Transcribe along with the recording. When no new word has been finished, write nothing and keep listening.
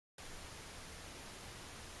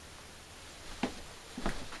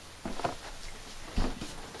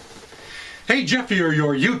Hey, Jeff here,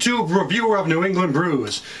 your YouTube reviewer of New England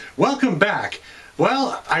brews. Welcome back.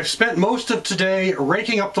 Well, I've spent most of today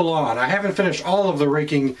raking up the lawn. I haven't finished all of the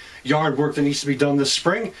raking yard work that needs to be done this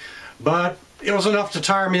spring, but it was enough to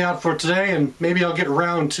tire me out for today, and maybe I'll get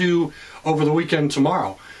round two over the weekend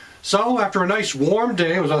tomorrow. So after a nice warm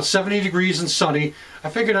day, it was about 70 degrees and sunny, I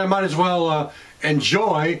figured I might as well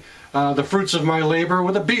enjoy the fruits of my labor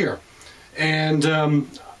with a beer. And I'm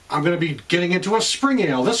going to be getting into a spring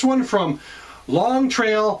ale. This one from Long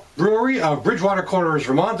Trail Brewery of Bridgewater Corners,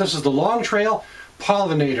 Vermont. This is the Long Trail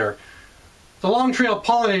Pollenator. The Long Trail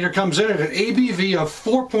Pollenator comes in at an ABV of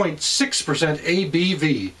 4.6%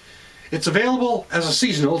 ABV. It's available as a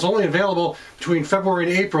seasonal. It's only available between February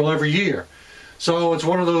and April every year. So it's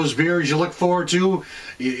one of those beers you look forward to.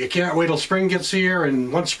 You can't wait till spring gets here,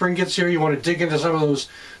 and once spring gets here, you want to dig into some of those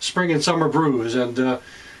spring and summer brews. And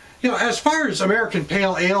you know, as far as American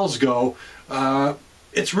Pale Ales go,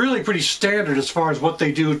 it's really pretty standard as far as what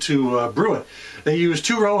they do to brew it. They use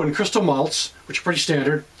two-row and crystal malts, which are pretty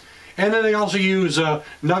standard, and then they also use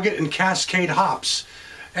Nugget and Cascade hops,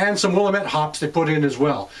 and some Willamette hops they put in as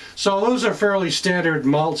well. So those are fairly standard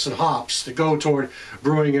malts and hops that go toward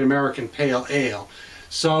brewing an American Pale Ale.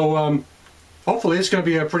 So hopefully it's going to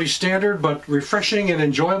be a pretty standard but refreshing and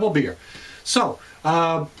enjoyable beer. So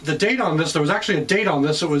the date on this, there was actually a date on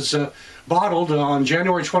this. It was bottled on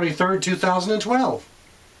January 23rd, 2012.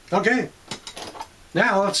 Okay,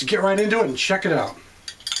 now let's get right into it and check it out.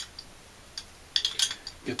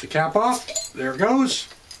 Get the cap off. There it goes.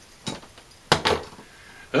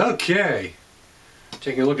 Okay,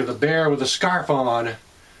 taking a look at the bear with the scarf on.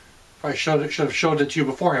 Probably should have showed it to you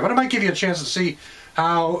beforehand, but it might give you a chance to see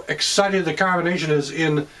how excited the carbonation is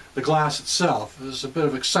in the glass itself. There's a bit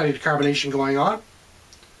of excited carbonation going on.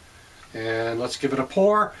 And let's give it a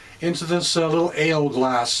pour into this little ale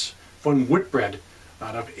glass from Whitbread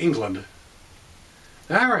out of England.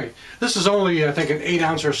 Alright, this is only, I think, an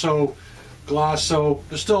 8-ounce or so glass, so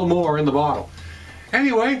there's still more in the bottle.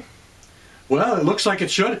 Anyway, well, it looks like it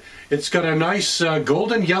should. It's got a nice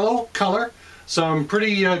golden yellow color, some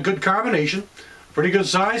pretty good carbonation, pretty good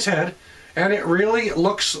size head, and it really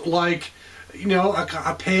looks like, you know,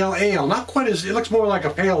 a pale ale. Not quite as, it looks more like a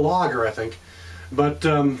pale lager, I think. But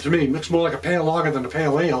to me, it looks more like a pale lager than a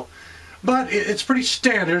pale ale. But it's pretty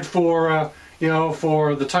standard for, you know,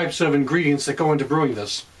 for the types of ingredients that go into brewing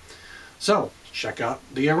this. So, check out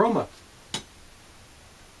the aroma.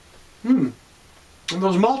 And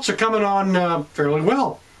those malts are coming on fairly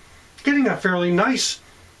well. Getting a fairly nice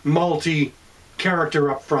malty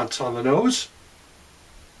character up front on the nose.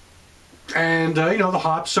 And, you know, the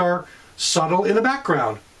hops are subtle in the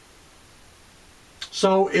background.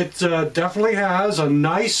 So it definitely has a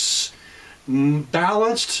nice,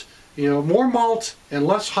 balanced, you know, more malt and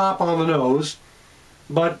less hop on the nose,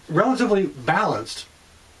 but relatively balanced.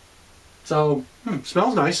 So,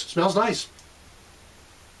 smells nice, smells nice.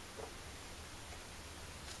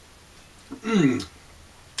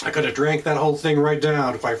 I could have drank that whole thing right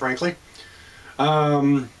down, quite frankly.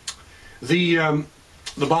 The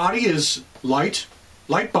body is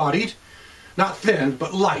light-bodied. Not thin,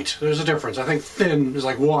 but light. There's a difference. I think thin is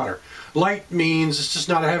like water. Light means it's just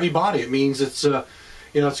not a heavy body. It means it's, you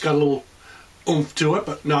know, it's got a little oomph to it,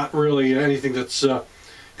 but not really anything that's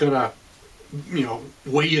gonna, you know,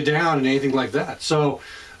 weigh you down and anything like that. So,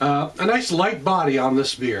 a nice light body on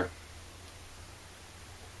this beer.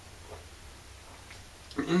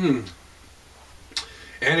 And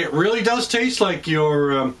it really does taste like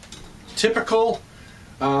your typical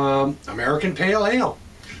American Pale Ale.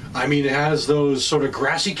 I mean, it has those sort of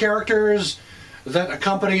grassy characters that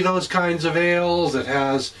accompany those kinds of ales. It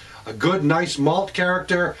has a good, nice malt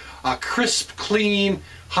character, a crisp, clean,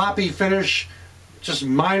 hoppy finish, just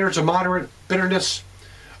minor to moderate bitterness.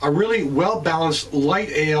 A really well-balanced light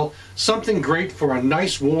ale, something great for a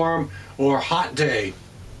nice, warm, or hot day.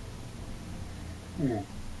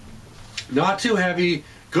 Not too heavy,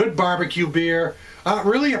 good barbecue beer.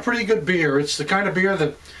 Really a pretty good beer. It's the kind of beer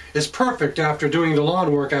that is perfect after doing the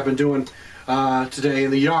lawn work I've been doing today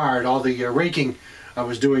in the yard, all the raking I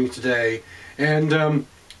was doing today. And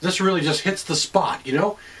this really just hits the spot, you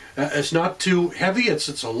know. It's not too heavy,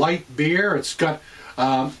 it's a light beer. It's got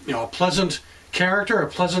you know, a pleasant character, a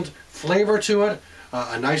pleasant flavor to it,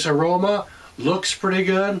 a nice aroma, looks pretty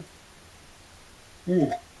good.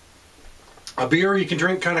 A beer you can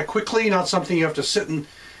drink kind of quickly, not something you have to sit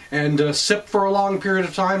and sip for a long period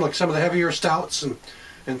of time, like some of the heavier stouts and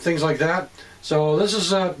things like that. So this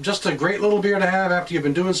is just a great little beer to have after you've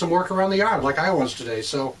been doing some work around the yard like I was today.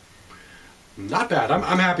 So not bad.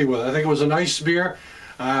 I'm happy with it. I think it was a nice beer,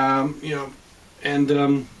 you know,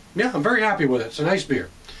 and yeah, I'm very happy with it. It's a nice beer.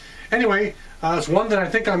 Anyway, it's one that I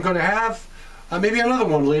think I'm going to have. Maybe another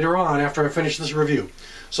one later on after I finish this review.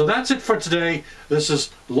 So that's it for today. This is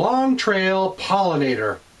Long Trail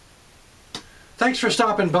Pollenator. Thanks for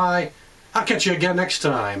stopping by. I'll catch you again next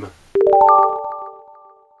time.